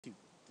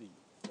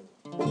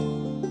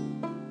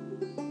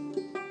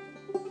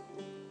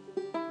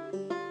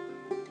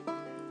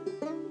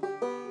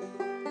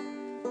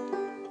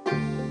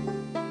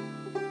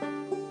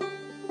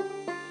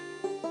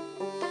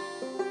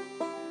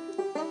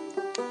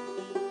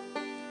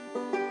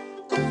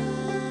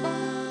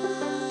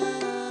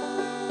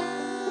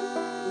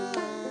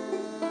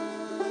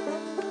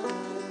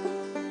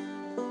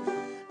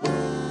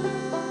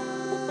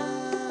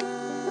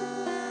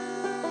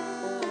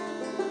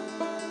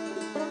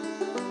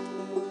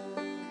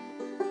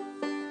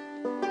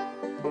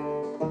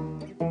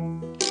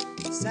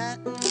Sat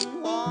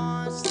and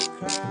watched the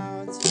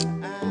crowds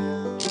for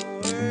hours.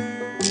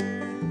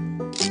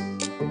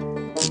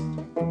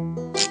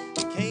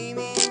 Came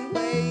in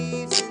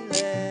waves and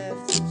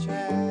left the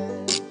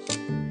trash.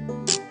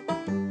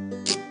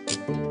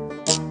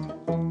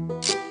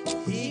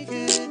 He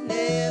could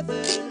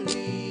never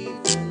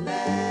leave the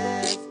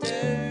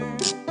laughter,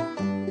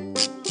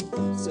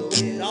 so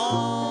it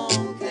all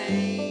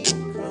came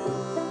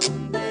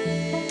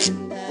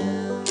crumbling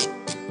down.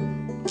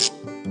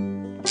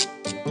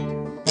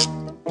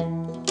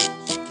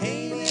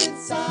 Came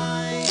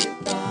inside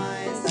and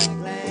eyes like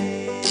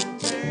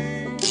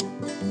lanterns.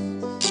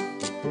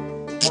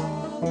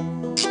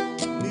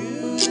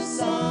 Knew the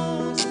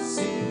songs would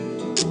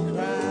soothe the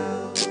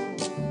crowd.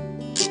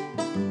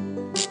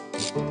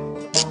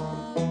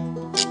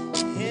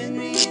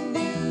 Henry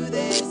knew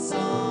they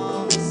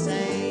saw the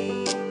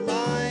same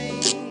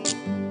light,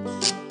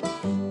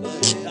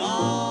 but it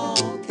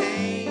all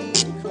came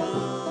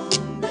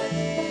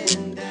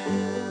crumbling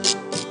down.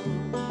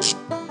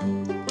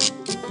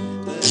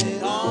 But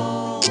it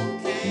all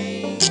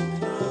came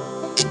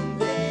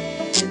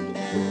crumbling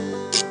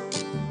down.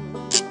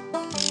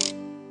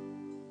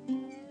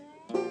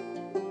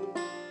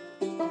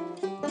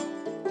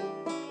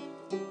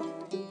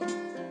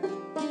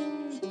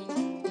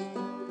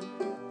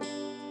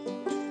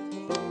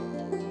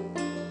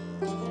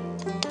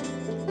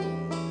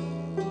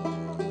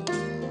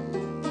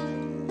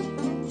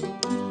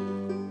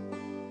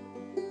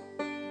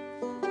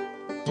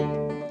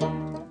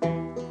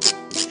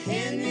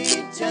 Henry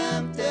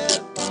jumped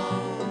up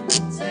on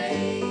the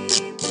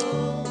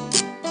table,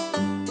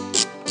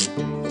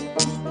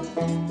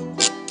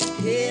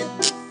 hit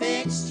the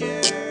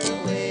fixture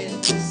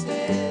with his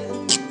head.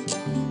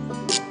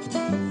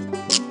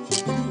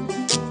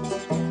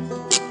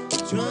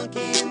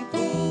 Drunken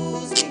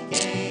pools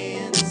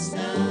began to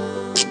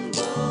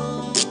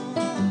stumble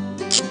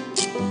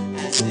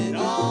as it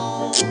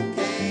all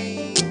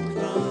came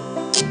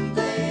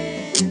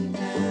crumbling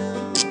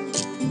down.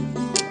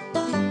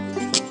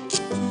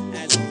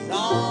 As it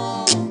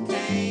all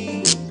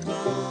came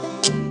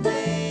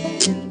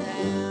crumbling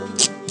down.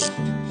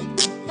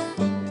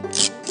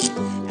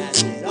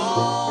 As it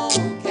all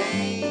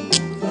came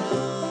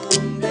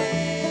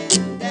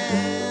crumbling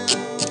down.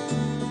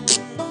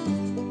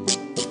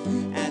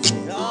 As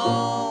it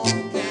all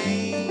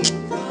came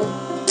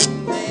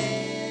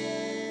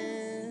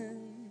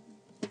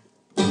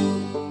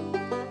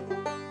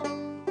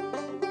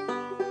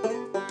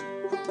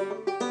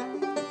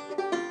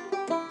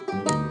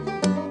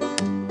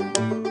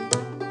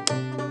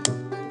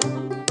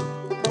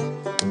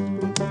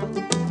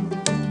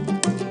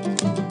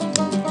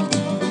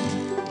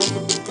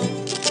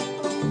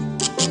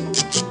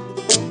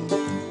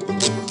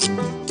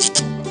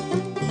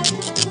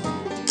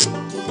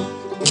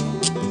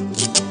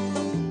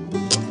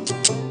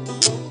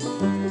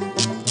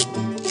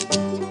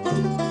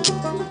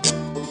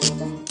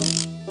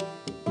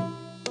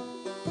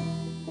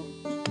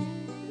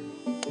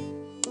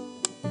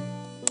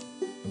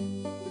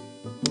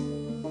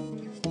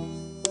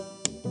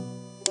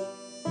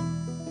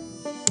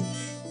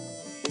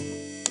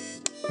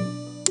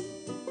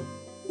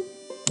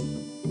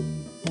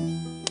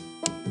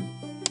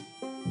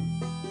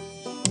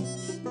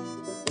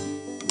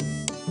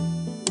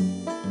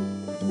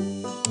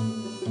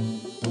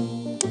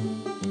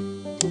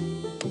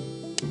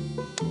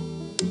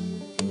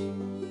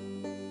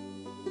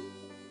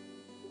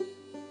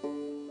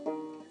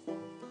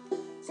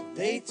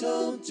They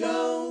told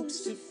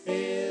jokes to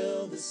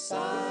fill the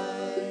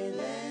silence.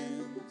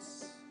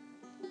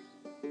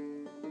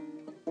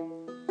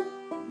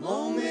 A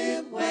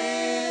moment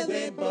where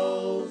they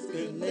both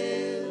could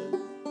live.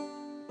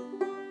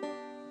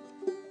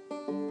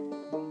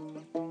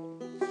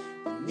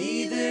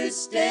 Neither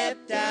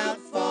stepped out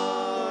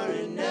far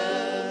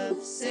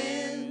enough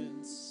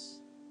since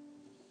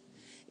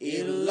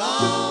it'll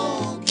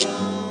all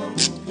come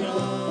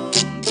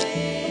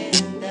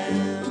crumbling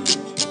down.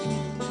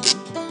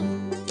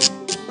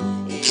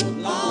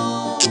 It'll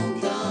all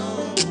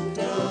come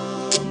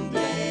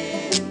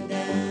crumbling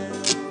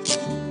down.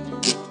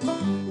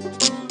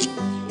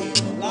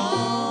 It'll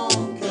all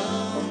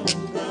come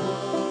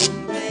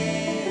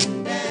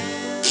crumbling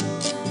down.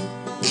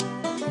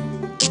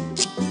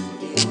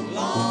 It'll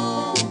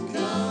all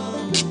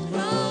come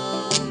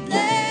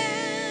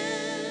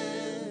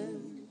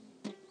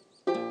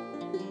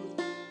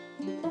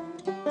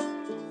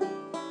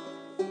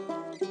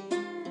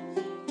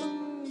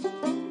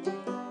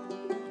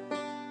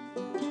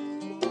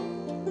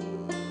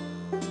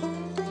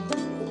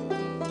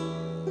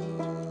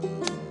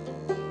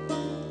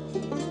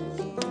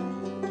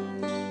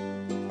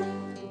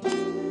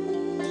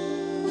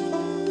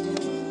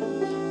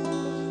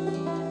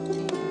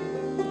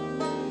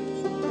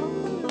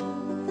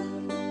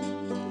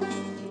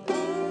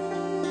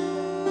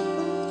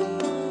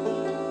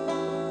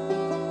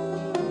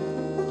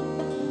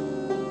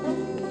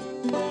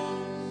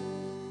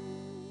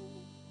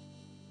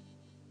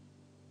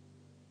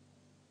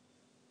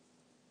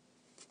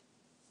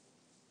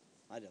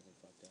I definitely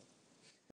fucked up.